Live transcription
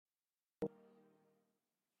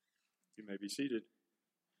You may be seated.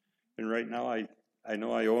 And right now, I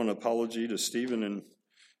know I owe an apology to Stephen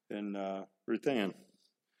and Ruth Ann.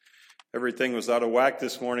 Everything was out of whack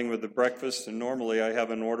this morning with the breakfast, and normally I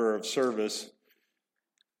have an order of service,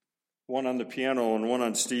 one on the piano and one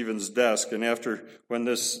on Stephen's desk. And when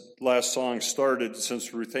this last song started,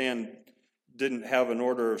 since Ruth Ann didn't have an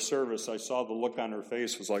order of service, I saw the look on her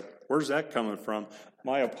face, was like, where's that coming from?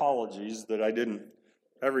 My apologies that I didn't.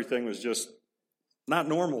 Everything was just not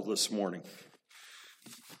normal this morning.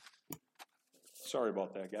 Sorry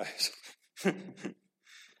about that, guys.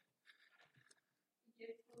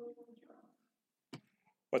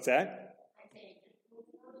 What's that?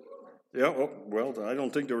 Yeah, well, I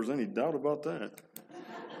don't think there was any doubt about that.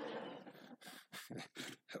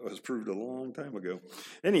 That was proved a long time ago.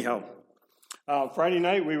 Anyhow, Friday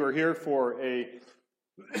night we were here for a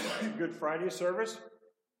Good Friday service.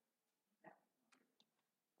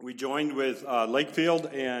 We joined with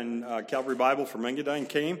Lakefield and Calvary Bible from Engadine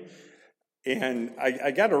came. And I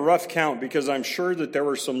got a rough count because I'm sure that there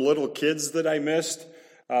were some little kids that I missed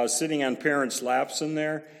sitting on parents' laps in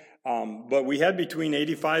there. But we had between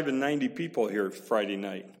 85 and 90 people here Friday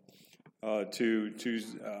night to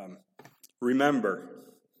remember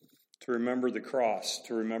the cross,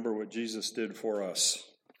 to remember what Jesus did for us.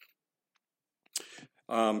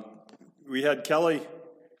 We had Kelly.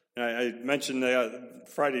 I mentioned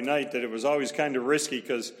Friday night that it was always kind of risky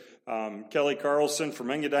because Kelly Carlson from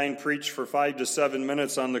Engadine preached for 5 to 7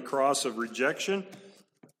 minutes on the cross of rejection.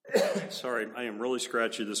 Sorry, I am really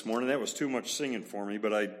scratchy this morning. That was too much singing for me,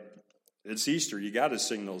 but it's Easter. You got to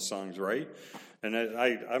sing those songs, right? And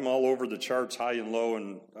I'm all over the charts, high and low,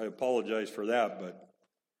 and I apologize for that, but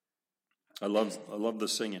I love the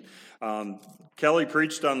singing. Kelly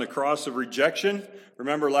preached on the cross of rejection.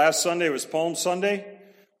 Remember last Sunday was Palm Sunday,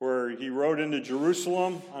 where he rode into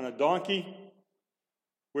Jerusalem on a donkey,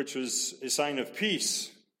 which was a sign of peace.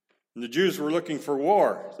 And the Jews were looking for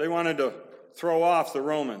war. They wanted to throw off the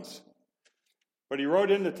Romans. But he rode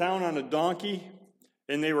into town on a donkey,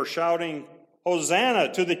 and they were shouting,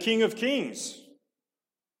 Hosanna to the King of Kings.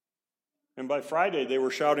 And by Friday, they were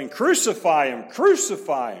shouting, crucify him,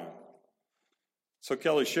 crucify him. So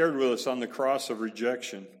Kelly shared with us on the cross of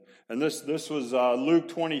rejection. And this was Luke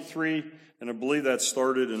 23, and I believe that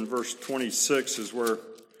started in verse 26 is where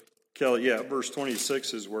verse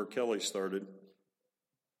 26 is where Kelly started.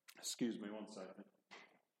 Excuse me one second.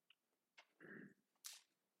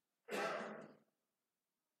 I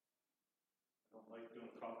don't like doing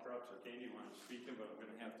cough drops or candy when I'm speaking, but I'm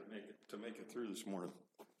going to have to make it through this morning.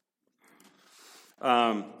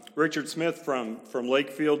 Richard Smith from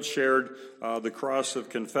Lakefield shared the cross of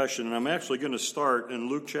confession, and I'm actually going to start in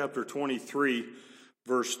Luke chapter 23,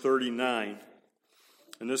 verse 39.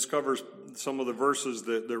 And this covers some of the verses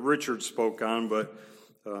that Richard spoke on, but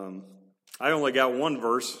I only got one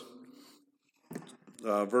verse,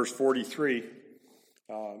 verse 43.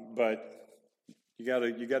 But you got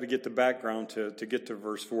to get the background to get to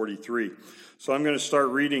verse 43. So I'm going to start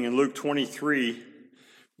reading in Luke 23,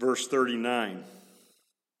 verse 39.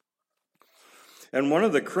 And one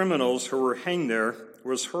of the criminals who were hanged there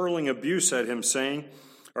was hurling abuse at him, saying,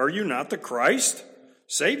 "Are you not the Christ?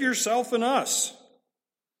 Save yourself and us."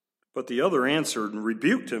 But the other answered and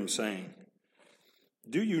rebuked him, saying,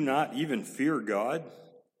 "Do you not even fear God,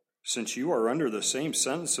 since you are under the same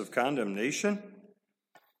sentence of condemnation?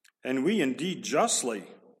 And we indeed justly,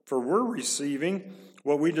 for we're receiving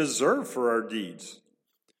what we deserve for our deeds.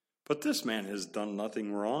 But this man has done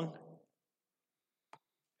nothing wrong."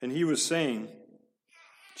 And he was saying,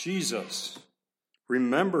 "Jesus,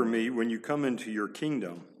 remember me when you come into your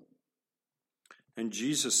kingdom." And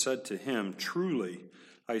Jesus said to him, "Truly,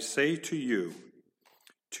 I say to you,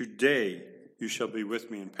 today you shall be with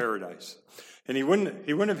me in paradise." And he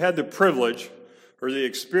wouldn't have had the privilege or the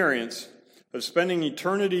experience of spending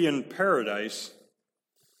eternity in paradise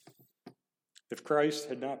if Christ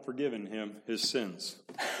had not forgiven him his sins.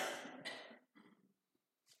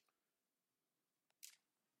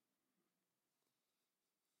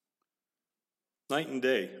 Night and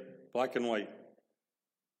day, black and white,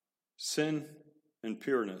 sin and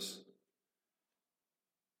pureness.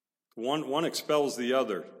 One expels the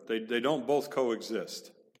other. They don't both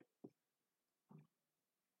coexist.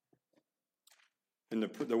 And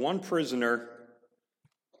the one prisoner,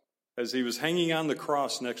 as he was hanging on the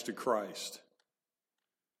cross next to Christ,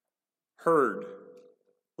 heard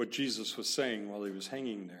what Jesus was saying while he was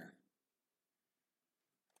hanging there.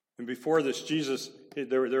 And before this,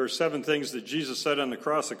 there were 7 things that Jesus said on the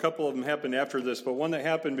cross. A couple of them happened after this, but one that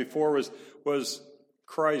happened before was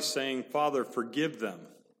Christ saying, "Father, forgive them,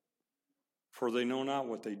 for they know not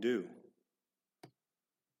what they do."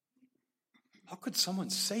 How could someone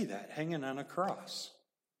say that hanging on a cross?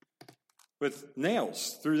 With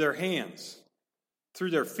nails through their hands,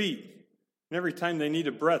 through their feet. And every time they need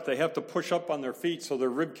a breath, they have to push up on their feet so their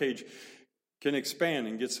rib cage can expand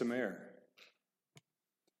and get some air.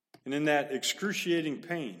 And in that excruciating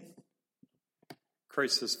pain,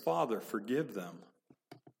 Christ says, Father, forgive them.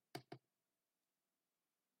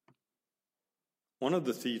 One of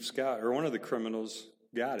the thieves one of the criminals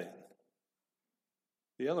got it.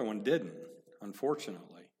 The other one didn't,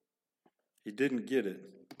 unfortunately. He didn't get it.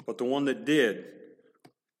 But the one that did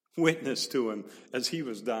witnessed to him as he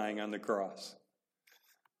was dying on the cross.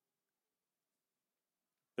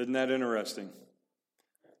 Isn't that interesting?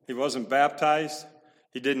 He wasn't baptized.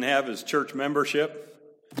 He didn't have his church membership.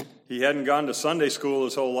 He hadn't gone to Sunday school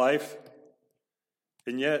his whole life.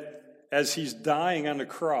 And yet, as he's dying on the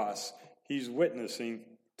cross, he's witnessing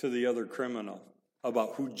to the other criminal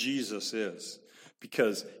about who Jesus is.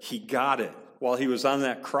 Because he got it. While he was on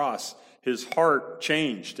that cross, his heart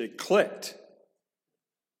changed. It clicked.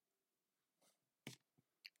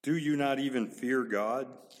 Do you not even fear God,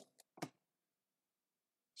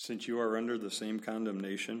 since you are under the same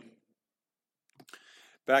condemnation?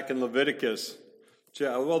 Back in Leviticus,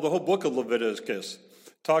 the whole book of Leviticus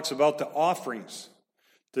talks about the offerings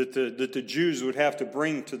that the Jews would have to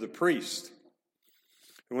bring to the priest.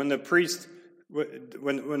 And when the priest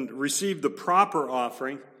received the proper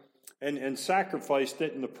offering and sacrificed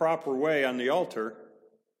it in the proper way on the altar,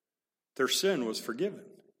 their sin was forgiven.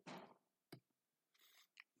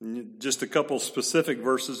 Just a couple specific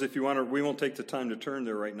verses, if you want to. We won't take the time to turn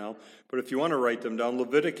there right now, but if you want to write them down,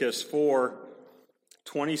 Leviticus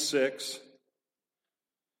 4:26,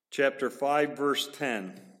 chapter 5, verse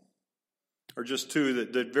 10, or just two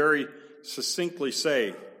that very succinctly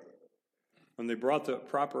say, when they brought the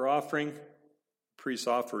proper offering, the priests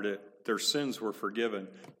offered it, their sins were forgiven.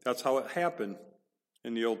 That's how it happened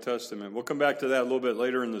in the Old Testament. We'll come back to that a little bit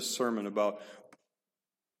later in this sermon about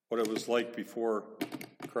what it was like before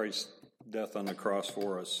Christ's death on the cross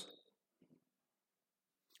for us.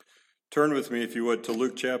 Turn with me, if you would, to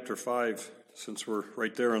Luke chapter 5, since we're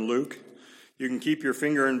right there in Luke. You can keep your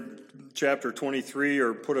finger in chapter 23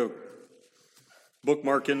 or put a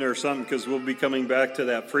bookmark in there or something, because we'll be coming back to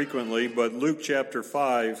that frequently. But Luke chapter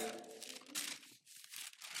 5.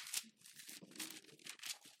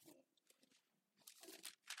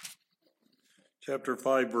 Chapter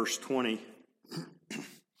 5, verse 20.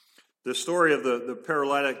 The story of the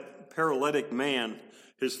paralytic man.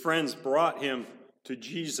 His friends brought him to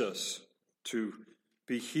Jesus to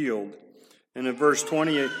be healed. And in verse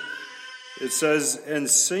 20, it says, and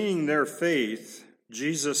seeing their faith,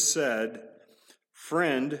 Jesus said,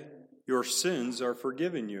 friend, your sins are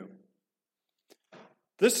forgiven you.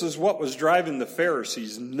 This is what was driving the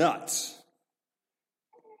Pharisees nuts.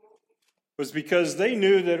 Was because they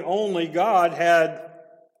knew that only God had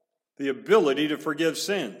the ability to forgive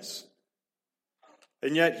sins.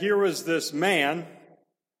 And yet here was this man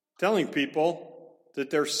telling people that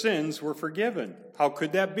their sins were forgiven. How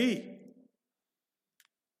could that be?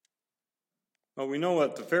 Well, we know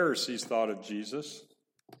what the Pharisees thought of Jesus.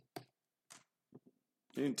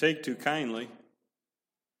 They didn't take too kindly.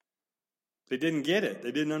 They didn't get it.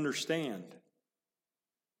 They didn't understand.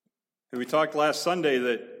 And we talked last Sunday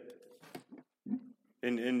that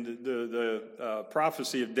in the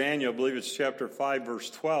prophecy of Daniel, I believe it's chapter 5, verse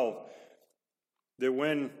 12, that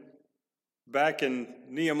when back in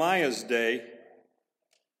Nehemiah's day,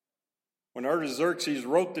 when Artaxerxes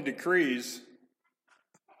wrote the decrees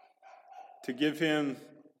to give him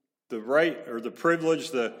the right or the privilege,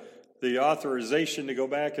 the authorization to go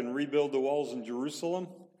back and rebuild the walls in Jerusalem,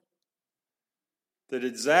 that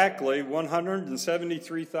exactly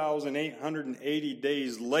 173,880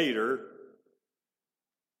 days later,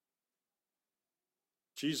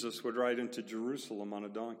 Jesus would ride into Jerusalem on a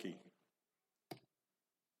donkey.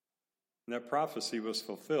 And that prophecy was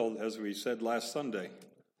fulfilled, as we said last Sunday.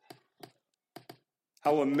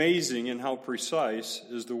 How amazing and how precise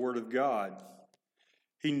is the Word of God.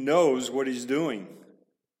 He knows what He's doing.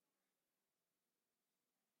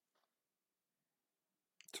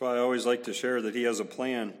 That's why I always like to share that He has a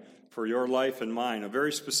plan for your life and mine, a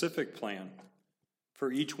very specific plan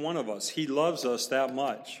for each one of us. He loves us that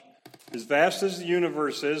much. As vast as the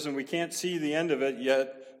universe is, and we can't see the end of it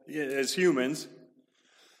yet as humans,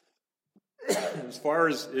 as far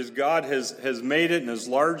as God has made it and as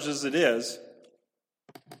large as it is,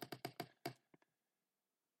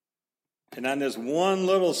 and on this one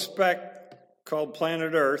little speck called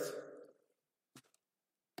planet Earth,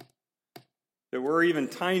 that we're even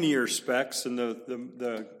tinier specks in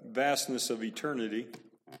the vastness of eternity,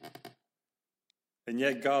 And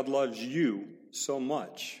yet God loves you so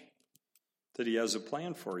much that he has a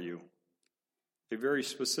plan for you, a very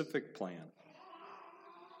specific plan.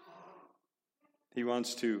 He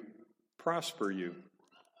wants to prosper you.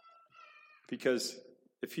 Because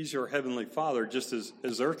if he's your heavenly Father, just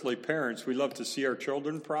as earthly parents, we love to see our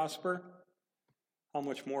children prosper, how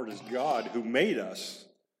much more does God, who made us,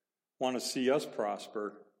 want to see us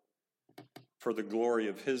prosper for the glory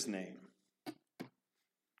of his name?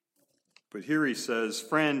 But here he says,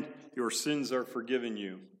 friend, your sins are forgiven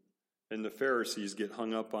you. And the Pharisees get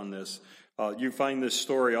hung up on this. You find this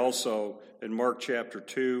story also in Mark chapter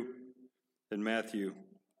 2 and Matthew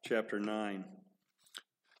chapter 9.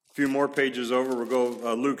 A few more pages over, we'll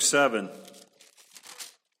go Luke 7.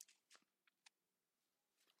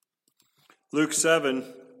 Luke 7,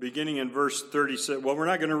 beginning in verse 36. Well, we're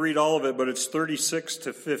not going to read all of it, but it's 36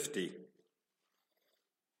 to 50.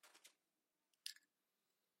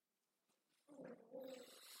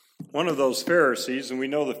 One of those Pharisees, and we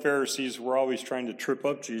know the Pharisees were always trying to trip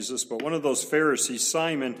up Jesus, but one of those Pharisees,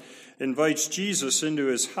 Simon, invites Jesus into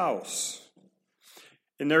his house.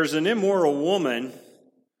 And there's an immoral woman.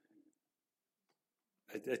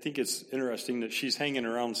 I think it's interesting that she's hanging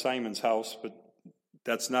around Simon's house, but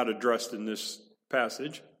that's not addressed in this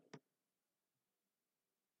passage.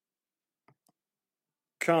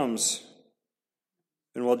 Comes,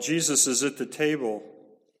 and while Jesus is at the table,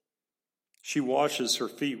 she washes her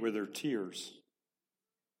feet with her tears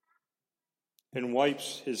and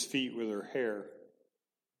wipes his feet with her hair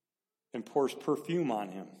and pours perfume on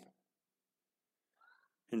him.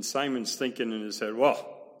 And Simon's thinking in his head, well,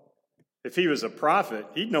 if he was a prophet,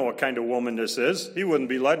 he'd know what kind of woman this is. He wouldn't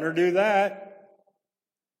be letting her do that.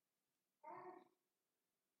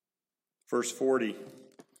 Verse 40,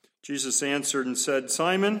 Jesus answered and said,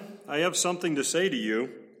 Simon, I have something to say to you.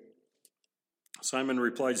 Simon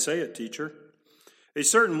replied, say it, teacher. A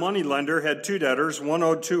certain moneylender had 2 debtors, one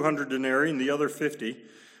owed 200 denarii and the other 50.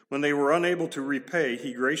 When they were unable to repay,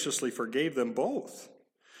 he graciously forgave them both.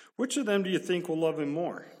 Which of them do you think will love him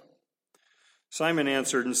more? Simon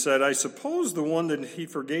answered and said, I suppose the one that he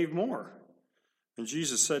forgave more. And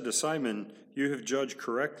Jesus said to Simon, you have judged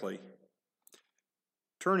correctly.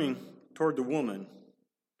 Turning toward the woman,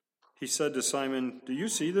 he said to Simon, do you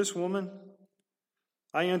see this woman?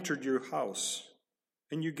 I entered your house,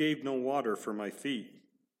 and you gave no water for my feet.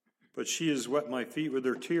 But she has wet my feet with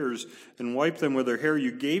her tears and wiped them with her hair.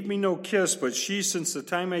 You gave me no kiss, but she, since the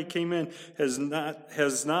time I came in,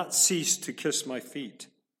 has not ceased to kiss my feet.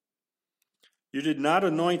 You did not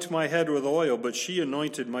anoint my head with oil, but she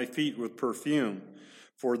anointed my feet with perfume.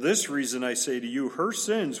 For this reason I say to you, her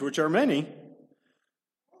sins, which are many,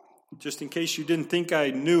 just in case you didn't think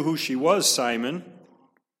I knew who she was, Simon,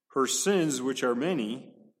 her sins, which are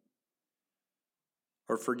many,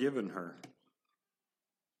 are forgiven her.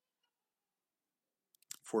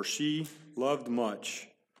 For she loved much,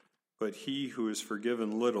 but he who is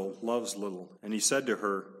forgiven little loves little. And he said to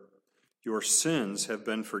her, your sins have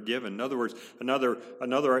been forgiven. In other words,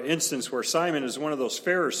 another instance where Simon is one of those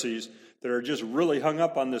Pharisees that are just really hung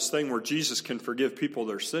up on this thing where Jesus can forgive people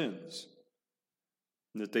their sins.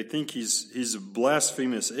 And that they think he's a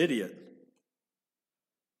blasphemous idiot.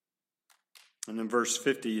 And in verse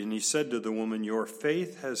 50, and he said to the woman, your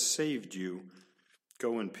faith has saved you.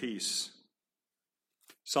 Go in peace.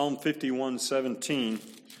 Psalm 51:17.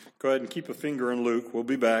 Go ahead and keep a finger in Luke. We'll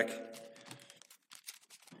be back.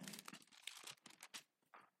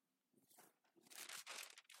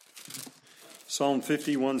 Psalm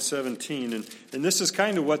 51:17. And this is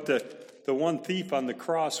kind of what the one thief on the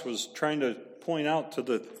cross was trying to point out to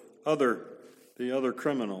the other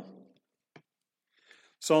criminal.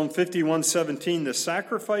 Psalm 51:17, the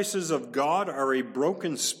sacrifices of God are a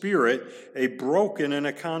broken spirit, a broken and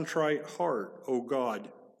a contrite heart. O God,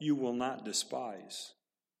 you will not despise.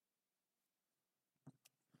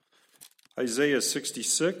 Isaiah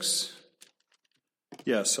 66.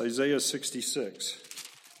 Yes, Isaiah 66.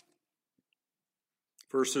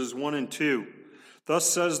 Verses 1 and 2. Thus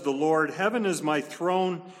says the Lord, heaven is my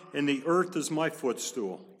throne and the earth is my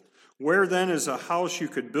footstool. Where then is a house you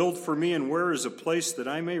could build for me, and where is a place that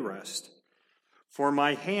I may rest? For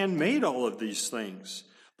my hand made all of these things.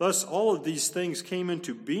 Thus all of these things came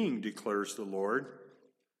into being, declares the Lord.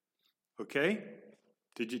 Okay?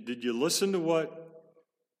 Did you listen to what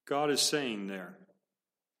God is saying there?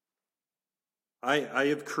 I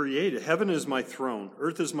have created. Heaven is my throne.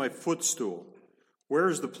 Earth is my footstool. Where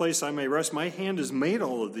is the place I may rest? My hand has made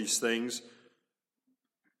all of these things.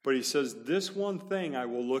 But he says, this one thing I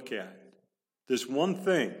will look at. This one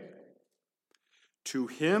thing. To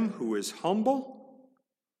him who is humble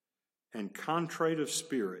and contrite of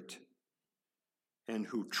spirit and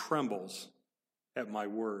who trembles at my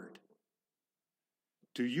word.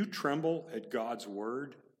 Do you tremble at God's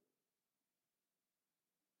word?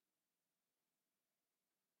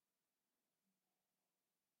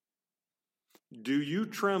 Do you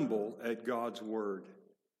tremble at God's word?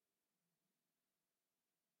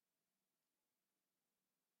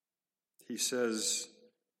 He says,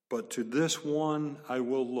 but to this one I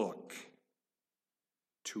will look,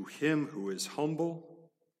 to him who is humble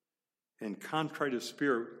and contrite of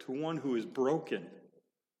spirit, to one who is broken,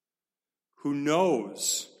 who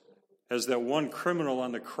knows, as that one criminal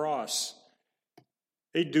on the cross,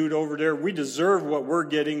 hey, dude over there, we deserve what we're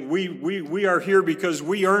getting. We are here because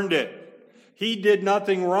we earned it. He did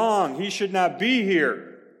nothing wrong. He should not be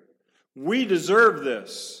here. We deserve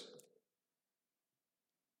this.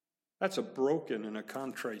 That's a broken and a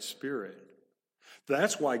contrite spirit.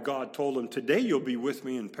 That's why God told him, today you'll be with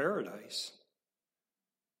me in paradise.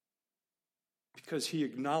 Because he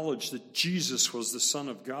acknowledged that Jesus was the Son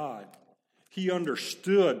of God. He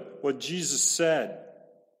understood what Jesus said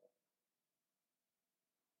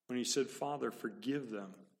when he said, Father, forgive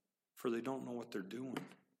them, for they don't know what they're doing.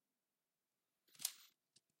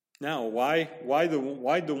 Now, why'd the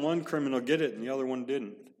one criminal get it and the other one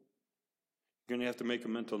didn't? You're going to have to make a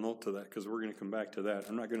mental note to that, because we're going to come back to that.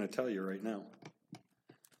 I'm not going to tell you right now.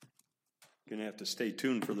 You're going to have to stay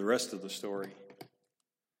tuned for the rest of the story.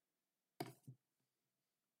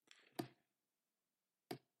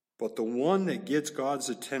 But the one that gets God's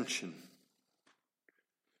attention,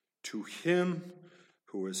 to him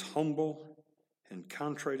who is humble and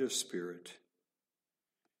contrite of spirit,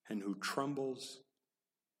 and who trembles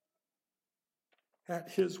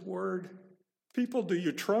at his word. People, do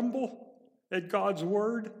you tremble at God's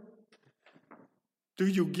word? Do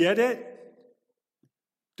you get it?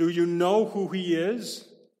 Do you know who he is?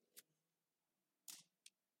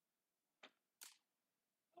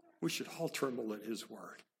 We should all tremble at his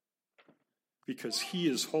word, because he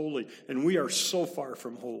is holy, and we are so far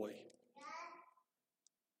from holy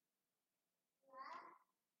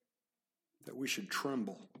that we should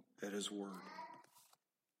tremble at his word.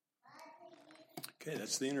 Okay,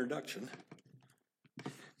 that's the introduction.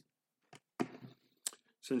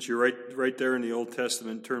 Since you're right there in the Old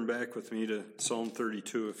Testament, turn back with me to Psalm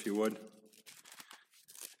 32, if you would.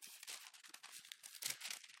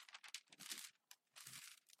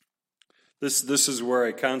 This is where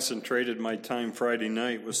I concentrated my time Friday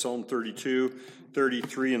night, with Psalm 32,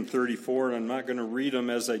 33, and 34, and I'm not going to read them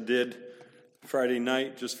as I did Friday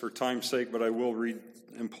night, just for time's sake, but I will read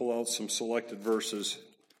and pull out some selected verses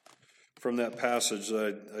from that passage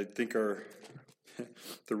that I think are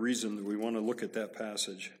the reason that we want to look at that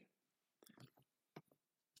passage.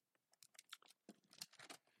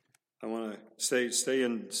 I want to stay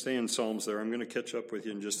in Psalms there. I'm going to catch up with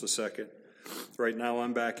you in just a second. Right now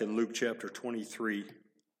I'm back in Luke chapter 23.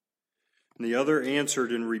 And the other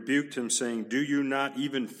answered and rebuked him, saying, do you not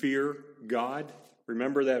even fear God?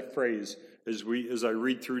 Remember that phrase as I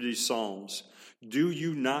read through these Psalms. Do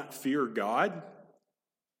you not fear God?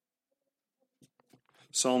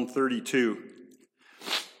 Psalm 32.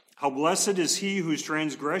 How blessed is he whose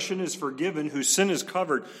transgression is forgiven, whose sin is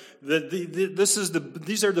covered.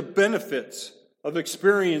 These are the benefits of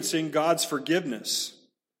experiencing God's forgiveness.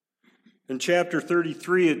 In chapter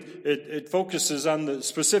 33, it focuses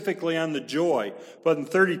specifically on the joy. But in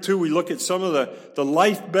 32, we look at some of the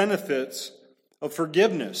life benefits of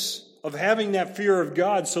forgiveness, of having that fear of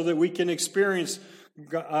God, so that we can experience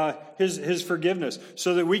his forgiveness,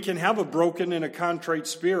 so that we can have a broken and a contrite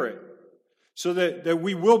spirit, so that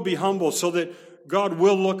we will be humble, so that God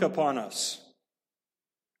will look upon us.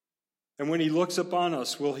 And when he looks upon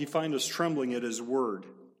us, will he find us trembling at his word?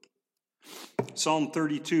 Psalm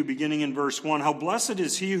 32, beginning in verse 1. How blessed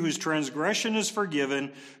is he whose transgression is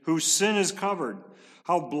forgiven, whose sin is covered.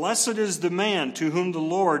 How blessed is the man to whom the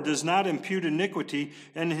Lord does not impute iniquity,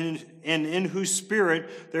 and in whose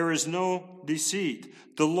spirit there is no deceit.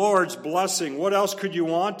 The Lord's blessing. What else could you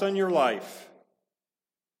want on your life?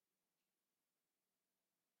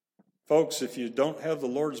 Folks, if you don't have the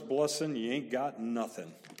Lord's blessing, you ain't got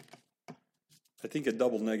nothing. I think a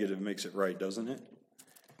double negative makes it right, doesn't it?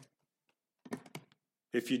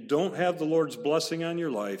 If you don't have the Lord's blessing on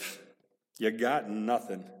your life, you got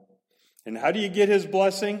nothing. And how do you get his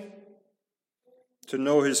blessing? To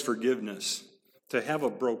know his forgiveness, to have a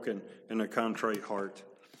broken and a contrite heart.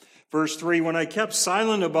 Verse 3, when I kept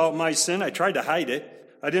silent about my sin, I tried to hide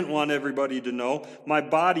it. I didn't want everybody to know. My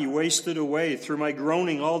body wasted away through my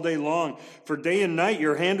groaning all day long. For day and night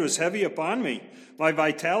your hand was heavy upon me. My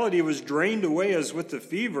vitality was drained away as with the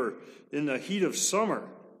fever in the heat of summer.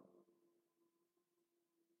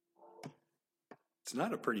 It's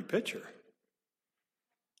not a pretty picture.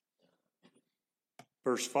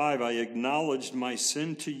 Verse 5, I acknowledged my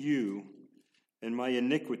sin to you, and my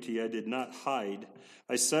iniquity I did not hide.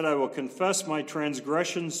 I said, I will confess my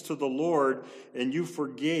transgressions to the Lord, and you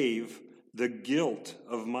forgave the guilt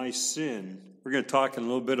of my sin. We're going to talk in a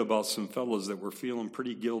little bit about some fellows that were feeling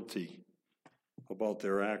pretty guilty about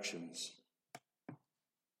their actions.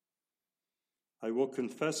 I will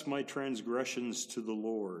confess my transgressions to the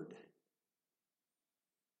Lord,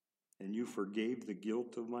 and you forgave the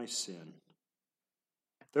guilt of my sin.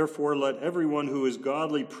 Therefore, let everyone who is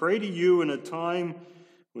godly pray to you in a time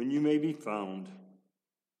when you may be found.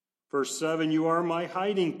 Verse 7, you are my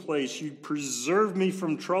hiding place. You preserve me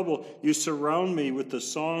from trouble. You surround me with the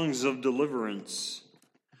songs of deliverance.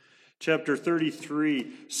 Chapter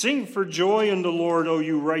 33, sing for joy in the Lord, O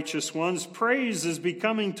you righteous ones. Praise is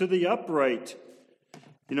becoming to the upright.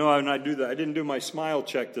 You know, when I do that, I didn't do my smile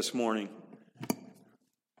check this morning.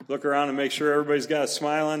 Look around and make sure everybody's got a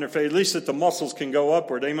smile on their face. At least that the muscles can go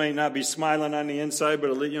up, or they may not be smiling on the inside, but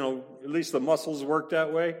at least the muscles work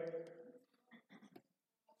that way.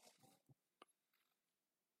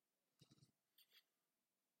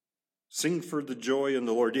 Sing for the joy in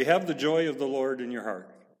the Lord. Do you have the joy of the Lord in your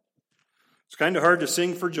heart? It's kind of hard to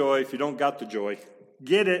sing for joy if you don't got the joy.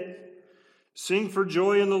 Get it? Sing for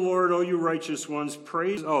joy in the Lord, O you righteous ones.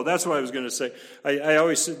 Praise. Oh, that's what I was going to say. I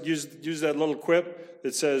always use that little quip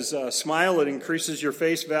that says, smile, it increases your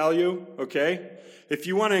face value. Okay? If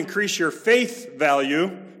you want to increase your faith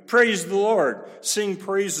value, praise the Lord. Sing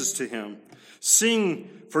praises to him. Sing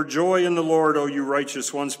for joy in the Lord, O you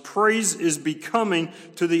righteous ones. Praise is becoming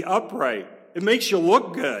to the upright. It makes you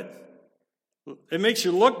look good. It makes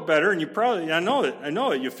you look better, and I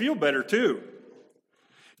know it, you feel better too.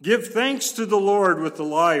 Give thanks to the Lord with the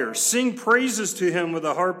lyre. Sing praises to him with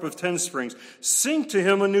a harp of 10 strings. Sing to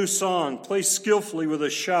him a new song. Play skillfully with a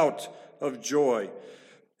shout of joy.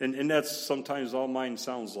 And that's sometimes all mine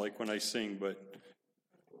sounds like when I sing, but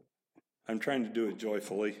I'm trying to do it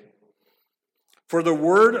joyfully. For the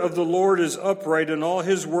word of the Lord is upright, and all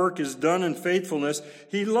his work is done in faithfulness.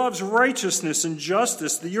 He loves righteousness and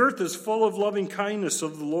justice. The earth is full of loving kindness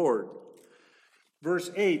of the Lord.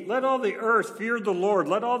 Verse 8, let all the earth fear the Lord.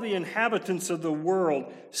 Let all the inhabitants of the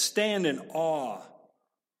world stand in awe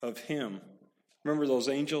of him. Remember those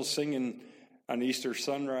angels singing on Easter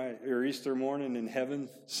sunrise or Easter morning in heaven,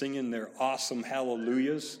 singing their awesome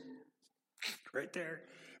hallelujahs? Right there.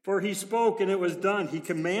 For he spoke and it was done. He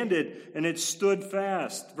commanded and it stood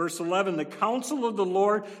fast. Verse 11, the counsel of the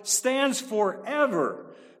Lord stands forever.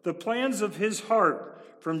 The plans of his heart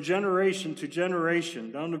from generation to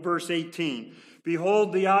generation. Down to verse 18.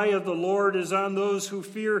 Behold, the eye of the Lord is on those who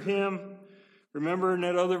fear him. Remember in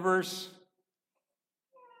that other verse?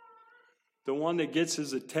 The one that gets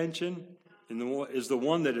his attention is the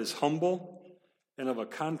one that is humble and of a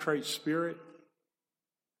contrite spirit,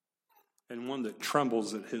 and one that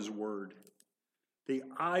trembles at his word. The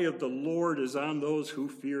eye of the Lord is on those who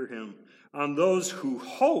fear him, on those who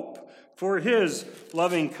hope for his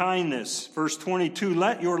loving kindness. Verse 22,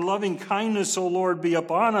 let your loving kindness, O Lord, be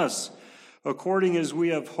upon us, according as we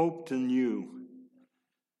have hoped in you.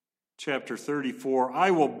 Chapter 34, I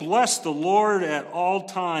will bless the Lord at all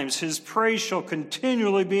times. His praise shall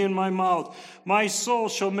continually be in my mouth. My soul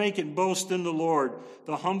shall make it boast in the Lord.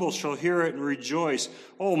 The humble shall hear it and rejoice.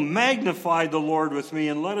 Oh, magnify the Lord with me,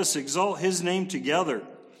 and let us exalt his name together.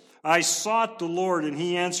 I sought the Lord, and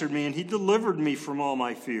he answered me, and he delivered me from all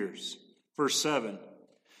my fears. Verse 7,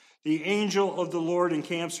 the angel of the Lord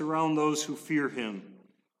encamps around those who fear him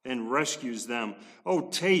and rescues them. Oh,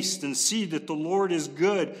 taste and see that the Lord is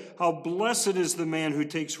good. How blessed is the man who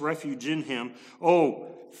takes refuge in him. Oh,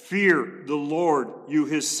 fear the Lord, you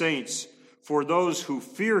his saints. For those who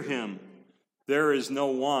fear him, there is no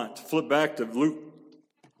want. Flip back to Luke.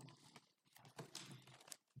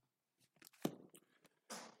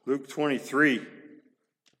 Luke 23.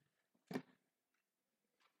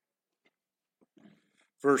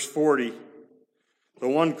 Verse 40. The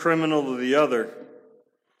one criminal to the other.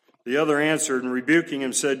 The other answered and rebuking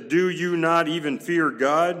him said, do you not even fear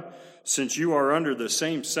God, since you are under the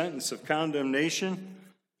same sentence of condemnation?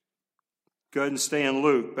 Go ahead and stay in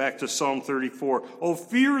Luke. Back to Psalm 34. Oh,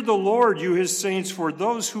 fear the Lord, you his saints, for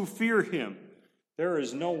those who fear him, there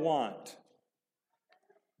is no want.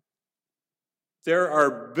 There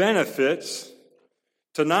are benefits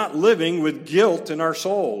to not living with guilt in our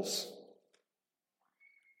souls.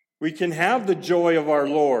 We can have the joy of our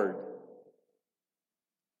Lord.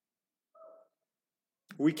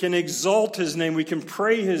 We can exalt his name. We can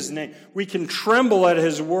pray his name. We can tremble at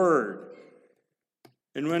his word.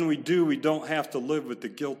 And when we do, we don't have to live with the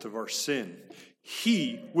guilt of our sin.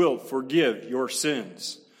 He will forgive your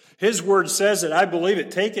sins. His word says it. I believe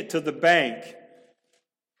it. Take it to the bank.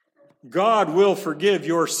 God will forgive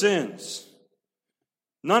your sins.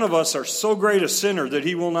 None of us are so great a sinner that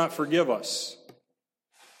he will not forgive us.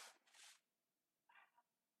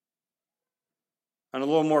 On a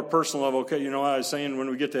little more personal level, okay, you know what I was saying? When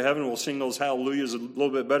we get to heaven, we'll sing those hallelujahs a little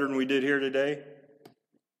bit better than we did here today.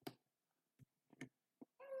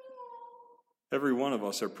 Every one of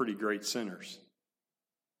us are pretty great sinners.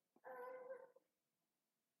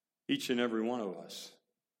 Each and every one of us.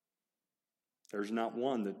 There's not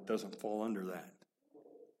one that doesn't fall under that.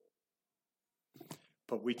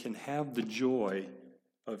 But we can have the joy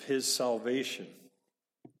of his salvation.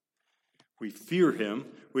 We fear him.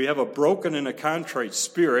 We have a broken and a contrite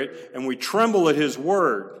spirit, and we tremble at his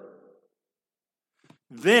word.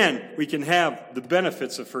 Then we can have the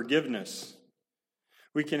benefits of forgiveness.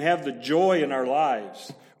 We can have the joy in our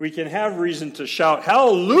lives. We can have reason to shout,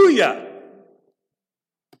 hallelujah!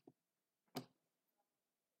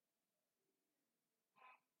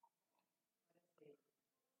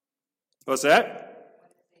 What's that?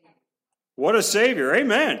 What a Savior.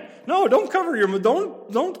 Amen. No, don't cover your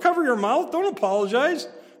mouth. Don't apologize.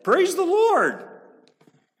 Praise the Lord.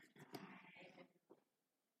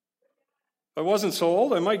 If I wasn't so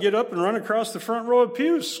old, I might get up and run across the front row of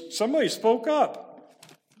pews. Somebody spoke up.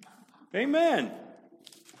 Amen.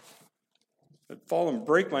 I'd fall and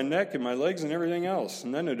break my neck and my legs and everything else.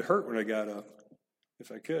 And then it'd hurt when I got up,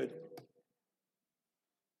 if I could.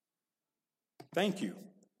 Thank you.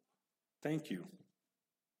 Thank you.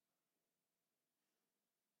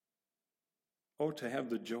 Oh, to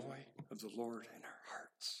have the joy of the Lord in our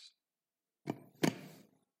hearts.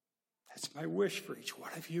 That's my wish for each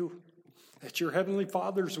one of you. That's your Heavenly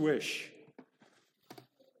Father's wish.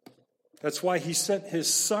 That's why he sent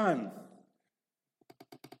his Son.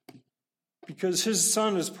 Because his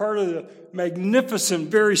Son is part of the magnificent,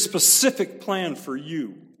 very specific plan for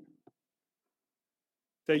you.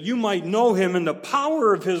 That you might know him in the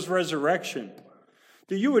power of his resurrection.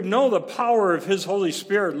 That you would know the power of his Holy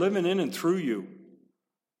Spirit living in and through you.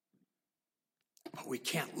 But we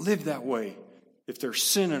can't live that way if there's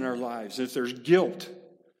sin in our lives, if there's guilt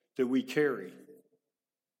that we carry.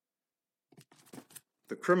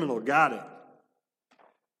 The criminal got it.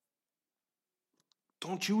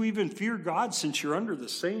 Don't you even fear God since you're under the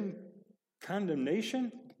same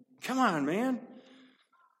condemnation? Come on, man.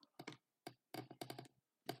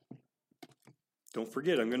 Don't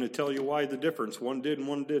forget, I'm going to tell you why the difference. One did and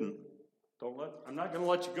one didn't. I'm not going to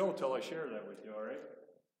let you go until I share that with you, all right?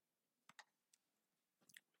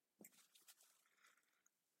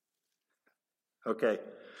 Okay.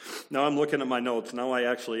 Now I'm looking at my notes. Now I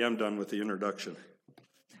actually am done with the introduction.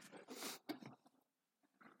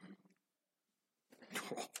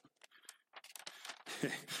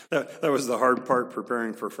 That was the hard part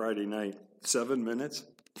preparing for Friday night. 7 minutes?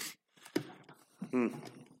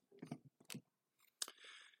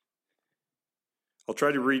 I'll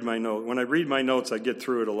try to read my note. When I read my notes, I get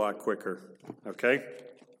through it a lot quicker. Okay?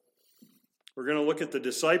 We're going to look at the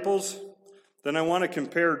disciples. Then I want to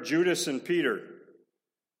compare Judas and Peter.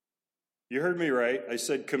 You heard me right. I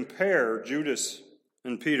said compare Judas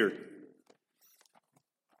and Peter.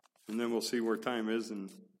 And then we'll see where time is, and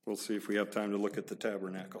we'll see if we have time to look at the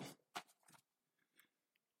tabernacle.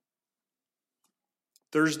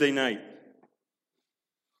 Thursday night.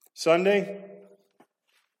 Sunday.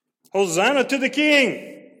 Hosanna to the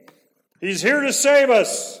King. He's here to save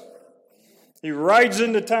us. He rides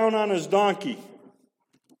into town on his donkey.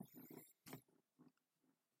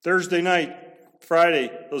 Thursday night, Friday,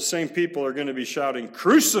 those same people are going to be shouting,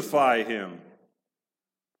 crucify him.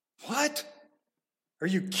 What? Are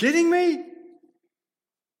you kidding me?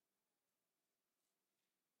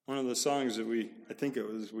 One of the songs that we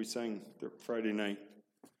sang Friday night,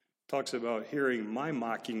 talks about hearing my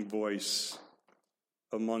mocking voice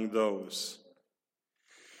among those.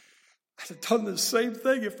 I'd have done the same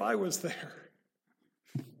thing if I was there.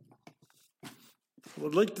 I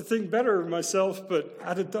would like to think better of myself, but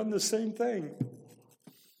I'd have done the same thing.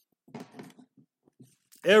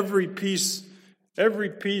 Every piece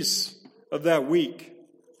of that week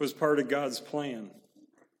was part of God's plan.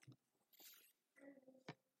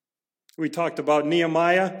 We talked about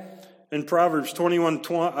Nehemiah in Proverbs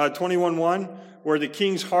 21:1, where the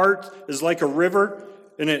king's heart is like a river,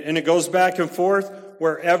 and it goes back and forth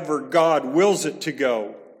wherever God wills it to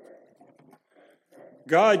go.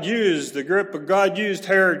 God used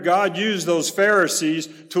Herod, God used those Pharisees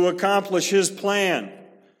to accomplish his plan.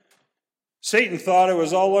 Satan thought it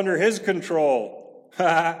was all under his control.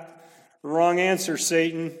 Wrong answer,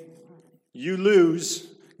 Satan. You lose.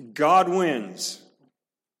 God wins.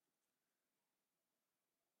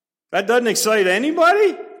 That doesn't excite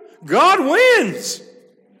anybody? God wins.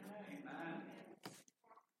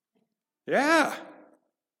 Yeah.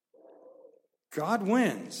 God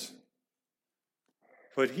wins.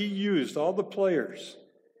 But he used all the players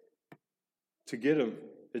to get him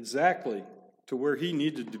exactly to where he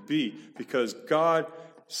needed to be, because God's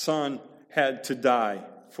Son had to die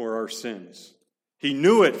for our sins. He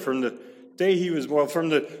knew it from the day he was, from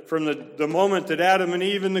the moment that Adam and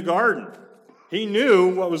Eve in the garden. He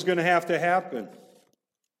knew what was going to happen.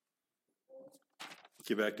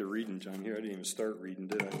 Get back to reading, John. Here, I didn't even start reading,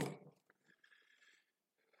 did I?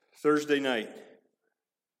 Thursday night,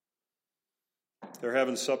 they're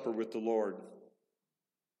having supper with the Lord.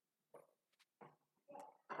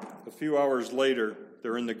 A few hours later,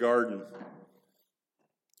 they're in the garden.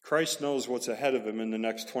 Christ knows what's ahead of him in the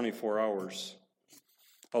next 24 hours.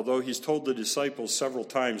 Although he's told the disciples several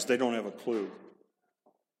times, they don't have a clue.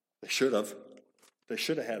 They should have. They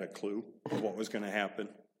should have had a clue of what was going to happen.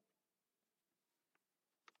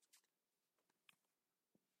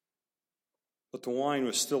 But the wine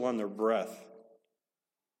was still on their breath.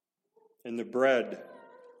 And the bread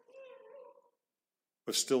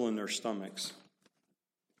was still in their stomachs.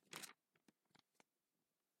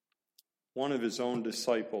 One of his own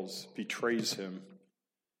disciples betrays him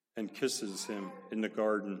and kisses him in the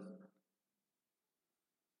garden.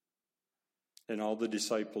 And all the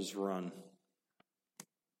disciples run.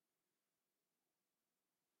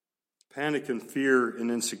 Panic and fear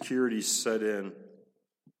and insecurity set in.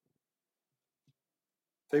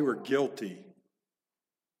 They were guilty.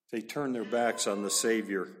 They turned their backs on the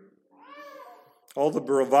Savior. All the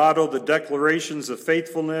bravado, the declarations of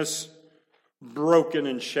faithfulness, broken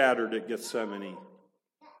and shattered at Gethsemane.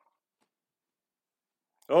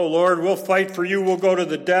 Oh, Lord, we'll fight for you. We'll go to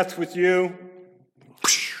the death with you.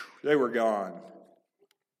 They were gone.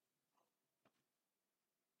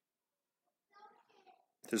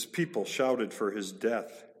 His people shouted for his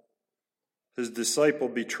death. His disciple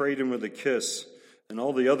betrayed him with a kiss, and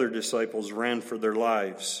all the other disciples ran for their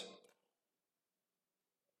lives.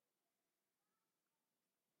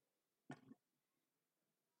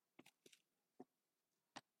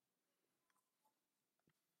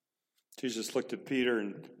 Jesus looked at Peter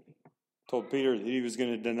and told Peter that he was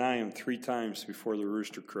going to deny him 3 times before the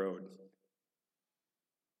rooster crowed.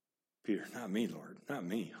 Peter, not me, Lord, not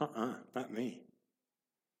me. Not me.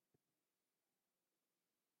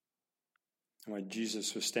 And when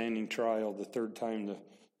Jesus was standing trial, the 3rd time the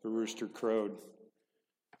rooster crowed,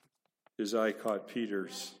 his eye caught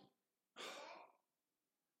Peter's.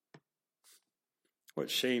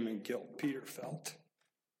 What shame and guilt Peter felt.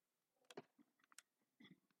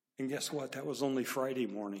 And guess what? That was only Friday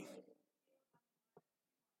morning.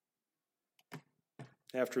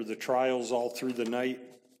 After the trials all through the night,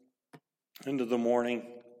 into the morning,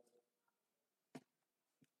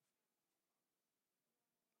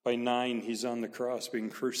 by 9, he's on the cross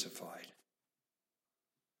being crucified.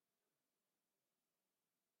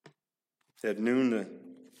 At noon,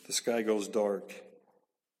 the sky goes dark.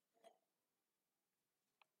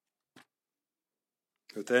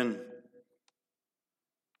 But then,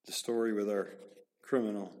 the story with our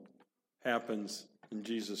criminal happens, and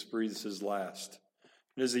Jesus breathes his last.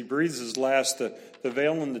 And as he breathes his last, the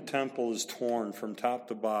veil in the temple is torn from top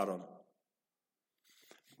to bottom.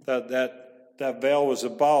 That veil was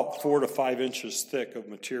about 4 to 5 inches thick of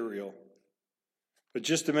material. But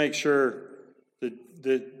just to make sure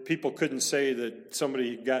that people couldn't say that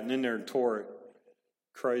somebody had gotten in there and tore it,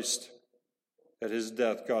 Christ, at his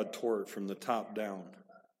death, God tore it from the top down.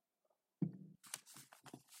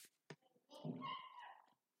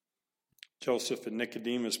 Joseph and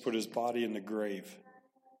Nicodemus put his body in the grave.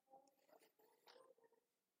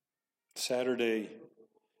 Saturday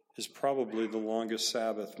is probably the longest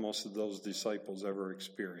Sabbath most of those disciples ever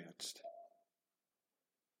experienced.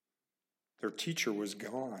 Their teacher was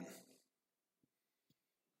gone.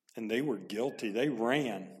 And they were guilty. They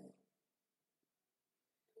ran.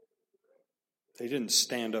 They didn't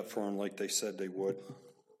stand up for him like they said they would.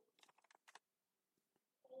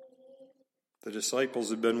 The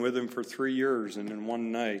disciples had been with him for 3 years, and in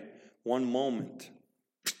one night, one moment,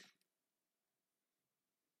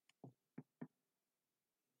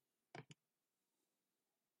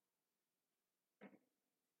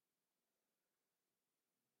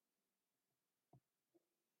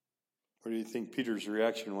 what do you think Peter's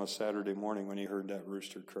reaction was Saturday morning when he heard that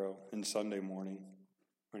rooster crow, and Sunday morning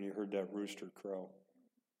when he heard that rooster crow?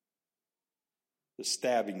 The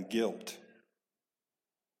stabbing guilt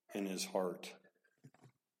in his heart.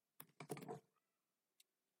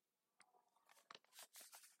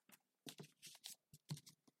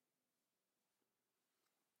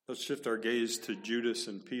 Let's shift our gaze to Judas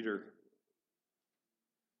and Peter.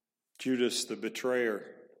 Judas, the betrayer.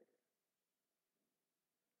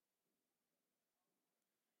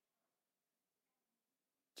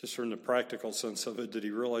 Just from the practical sense of it, did he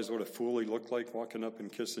realize what a fool he looked like walking up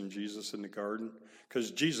and kissing Jesus in the garden?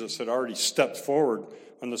 Because Jesus had already stepped forward.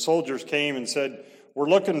 When the soldiers came and said, we're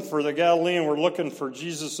looking for the Galilean, we're looking for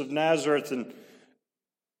Jesus of Nazareth, and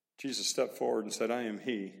Jesus stepped forward and said, I am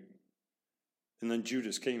he. And then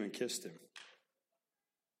Judas came and kissed him.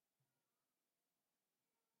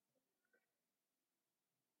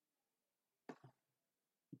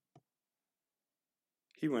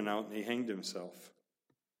 He went out and he hanged himself.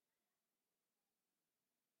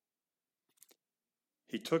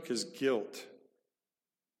 He took his guilt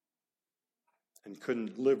and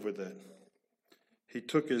couldn't live with it. He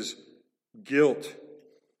took his guilt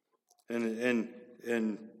and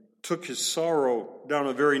took his sorrow down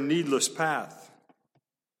a very needless path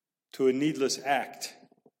to a needless act.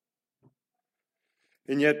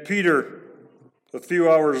 And yet Peter, a few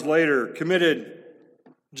hours later, committed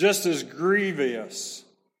just as grievous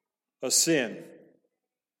a sin.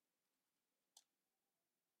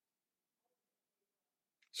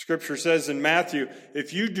 Scripture says in Matthew,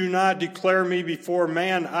 if you do not declare me before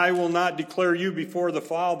man, I will not declare you before the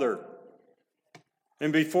Father.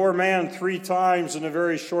 And before man 3 times in a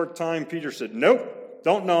very short time, Peter said, nope,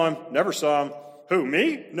 don't know him, never saw him. Who,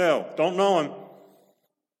 me? No, don't know him.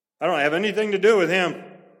 I don't have anything to do with him.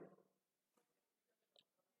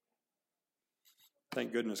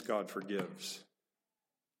 Thank goodness God forgives.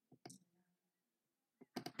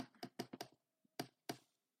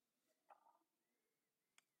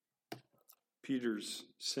 Peter's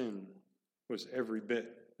sin was every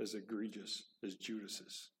bit as egregious as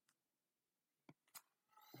Judas's.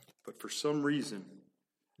 But for some reason,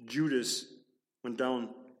 Judas went down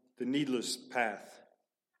the needless path.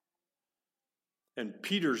 And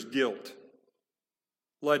Peter's guilt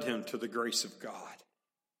led him to the grace of God.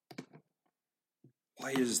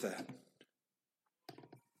 Why is that?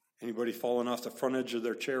 Anybody falling off the front edge of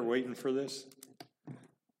their chair waiting for this?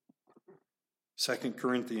 2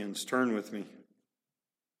 Corinthians, turn with me.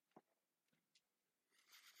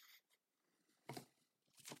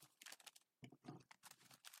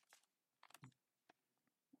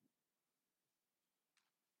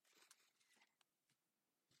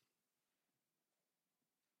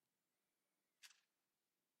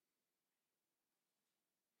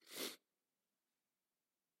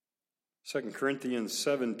 Second Corinthians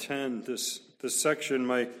 7:10. This section,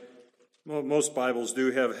 most Bibles do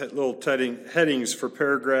have little headings for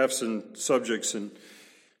paragraphs and subjects, and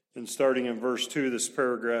starting in verse 2, this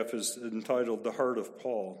paragraph is entitled "The Heart of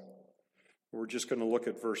Paul." We're just going to look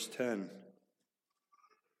at verse 10.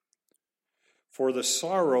 For the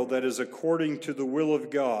sorrow that is according to the will of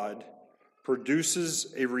God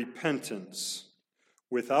produces a repentance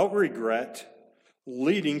without regret,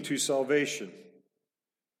 leading to salvation.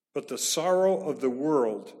 But the sorrow of the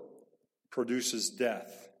world produces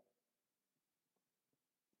death.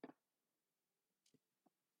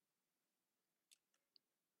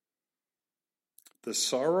 The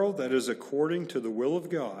sorrow that is according to the will of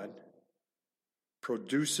God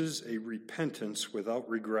produces a repentance without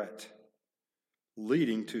regret,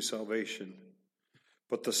 leading to salvation.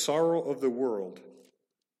 But the sorrow of the world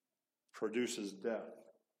produces death.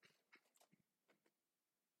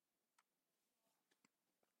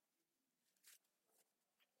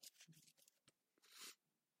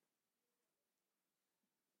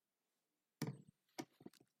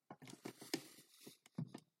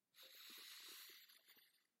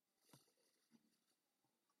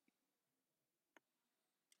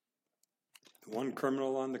 One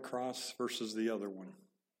criminal on the cross versus the other one.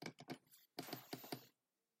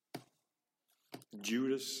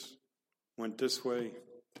 Judas went this way.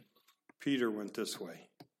 Peter went this way.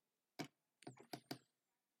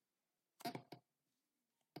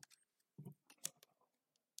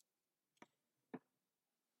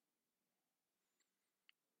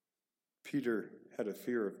 Peter had a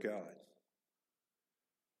fear of God.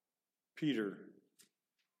 Peter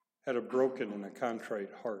had a broken and a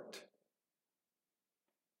contrite heart.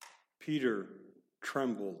 Peter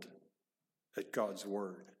trembled at God's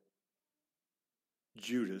word.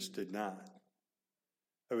 Judas did not.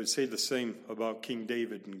 I would say the same about King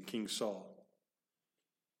David and King Saul.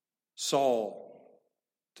 Saul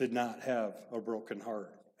did not have a broken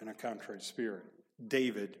heart and a contrite spirit.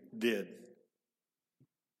 David did.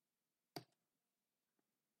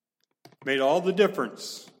 Made all the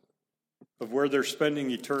difference of where they're spending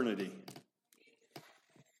eternity.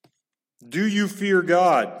 Do you fear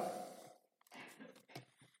God?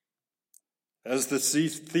 As the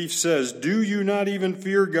thief says, do you not even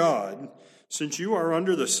fear God, since you are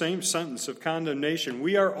under the same sentence of condemnation?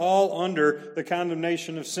 We are all under the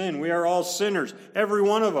condemnation of sin. We are all sinners. Every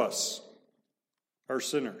one of us are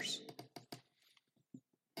sinners.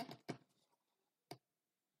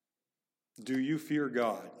 Do you fear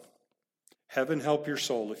God? Heaven help your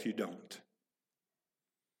soul if you don't.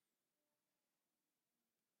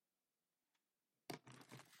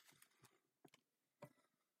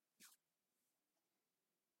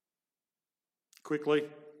 Quickly,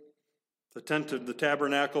 the tent of the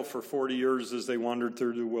tabernacle for 40 years as they wandered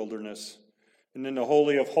through the wilderness. And in the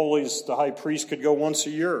Holy of Holies, the high priest could go once a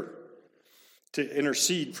year to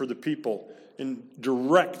intercede for the people in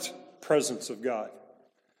direct presence of God.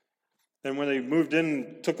 And when they moved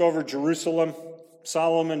in, took over Jerusalem,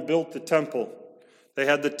 Solomon built the temple. They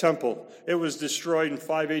had the temple. It was destroyed in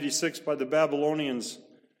 586 by the Babylonians.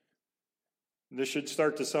 This should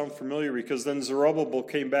start to sound familiar because then Zerubbabel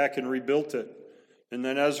came back and rebuilt it. And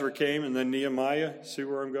then Ezra came, and then Nehemiah. See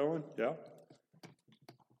where I'm going? Yeah.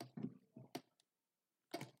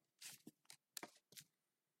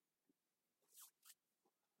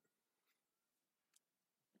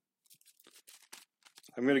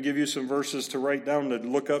 I'm going to give you some verses to write down, to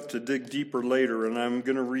look up, to dig deeper later, and I'm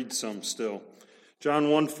going to read some still. John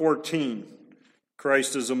 1:14,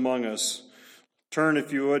 Christ is among us. Turn,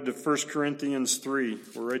 if you would, to 1 Corinthians 3.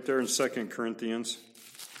 We're right there in 2 Corinthians.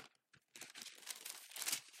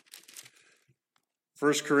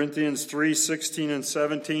 1 Corinthians 3, 16 and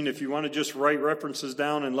 17. If you want to just write references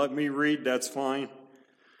down and let me read, that's fine.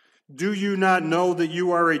 Do you not know that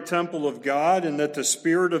you are a temple of God and that the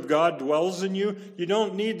Spirit of God dwells in you? You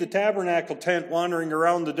don't need the tabernacle tent wandering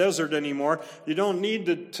around the desert anymore. You don't need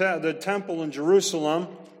the temple in Jerusalem.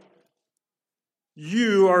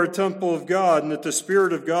 You are a temple of God and that the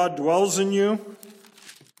Spirit of God dwells in you.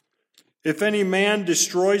 If any man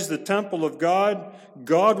destroys the temple of God,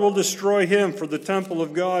 God will destroy him, for the temple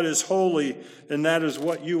of God is holy, and that is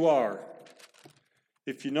what you are.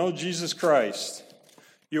 If you know Jesus Christ,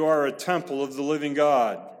 you are a temple of the living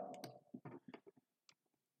God.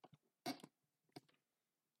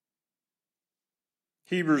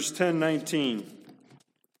 Hebrews 10:19.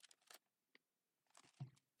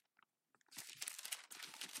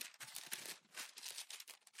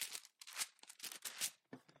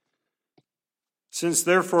 Since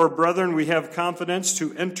therefore, brethren, we have confidence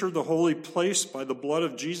to enter the holy place by the blood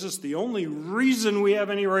of Jesus, the only reason we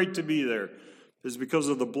have any right to be there is because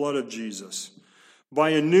of the blood of Jesus,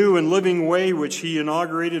 by a new and living way which he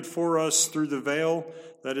inaugurated for us through the veil,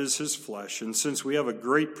 that is his flesh. And since we have a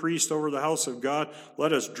great priest over the house of God,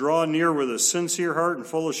 let us draw near with a sincere heart and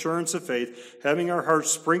full assurance of faith, having our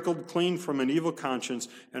hearts sprinkled clean from an evil conscience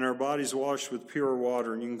and our bodies washed with pure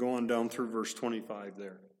water. And you can go on down through verse 25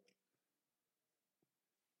 there.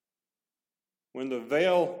 When the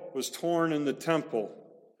veil was torn in the temple,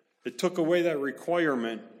 it took away that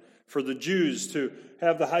requirement for the Jews to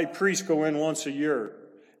have the high priest go in once a year.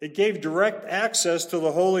 It gave direct access to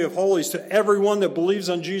the Holy of Holies to everyone that believes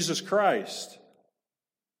on Jesus Christ.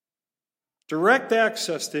 Direct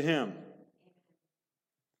access to him.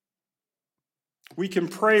 We can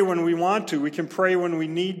pray when we want to. We can pray when we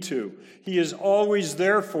need to. He is always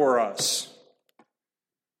there for us.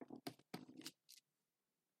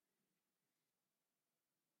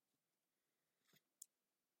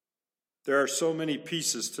 There are so many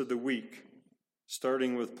pieces to the week,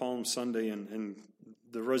 starting with Palm Sunday and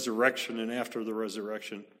the resurrection and after the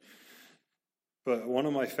resurrection. But one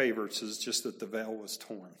of my favorites is just that the veil was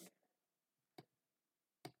torn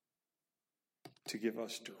to give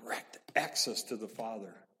us direct access to the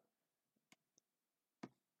Father.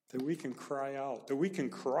 That we can cry out, that we can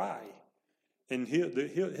cry, and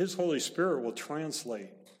his Holy Spirit will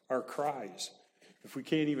translate our cries if we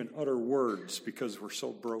can't even utter words because we're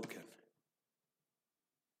so broken.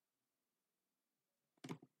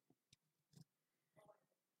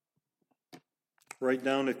 Write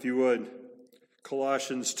down, if you would,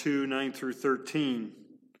 Colossians 2, 9 through 13.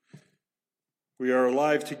 We are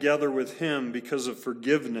alive together with him because of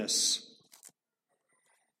forgiveness.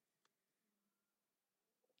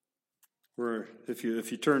 If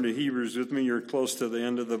you turn to Hebrews with me, you're close to the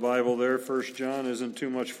end of the Bible there. 1 John isn't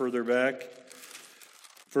too much further back.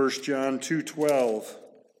 1 John 2:12.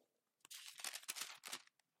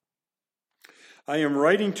 I am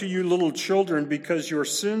writing to you, little children, because your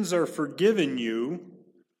sins are forgiven you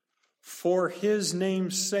for his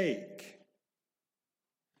name's sake.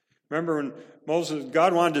 Remember when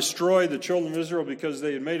God wanted to destroy the children of Israel because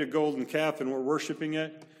they had made a golden calf and were worshiping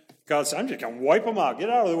it? God said, I'm just going to wipe them out. Get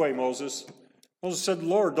out of the way, Moses. Moses said,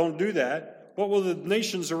 Lord, don't do that. What will the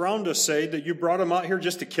nations around us say, that you brought them out here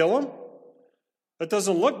just to kill them? That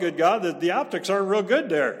doesn't look good, God. The optics aren't real good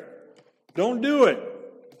there. Don't do it.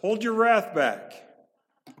 Hold your wrath back.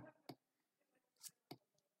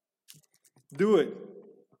 Do it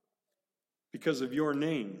because of your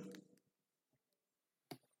name.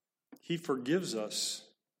 He forgives us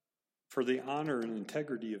for the honor and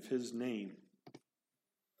integrity of his name.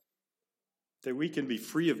 That we can be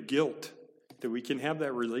free of guilt. That we can have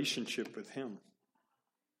that relationship with him.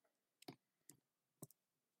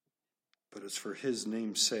 But it's for his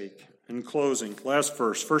name's sake. In closing, last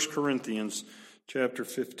verse, 1 Corinthians chapter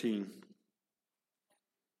 15.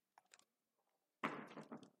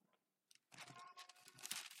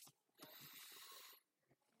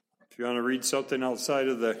 If you want to read something outside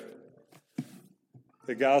of the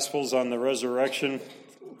Gospels on the resurrection,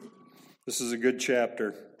 this is a good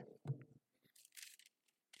chapter.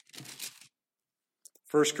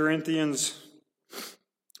 1 Corinthians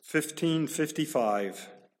 15:55.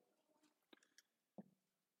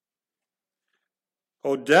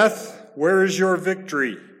 O death, where is your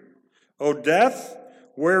victory? O death,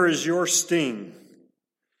 where is your sting?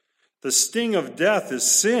 The sting of death is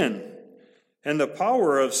sin, and the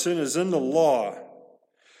power of sin is in the law.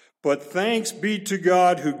 But thanks be to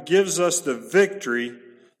God who gives us the victory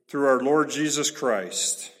through our Lord Jesus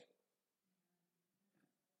Christ.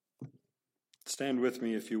 Stand with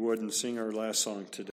me if you would and sing our last song today.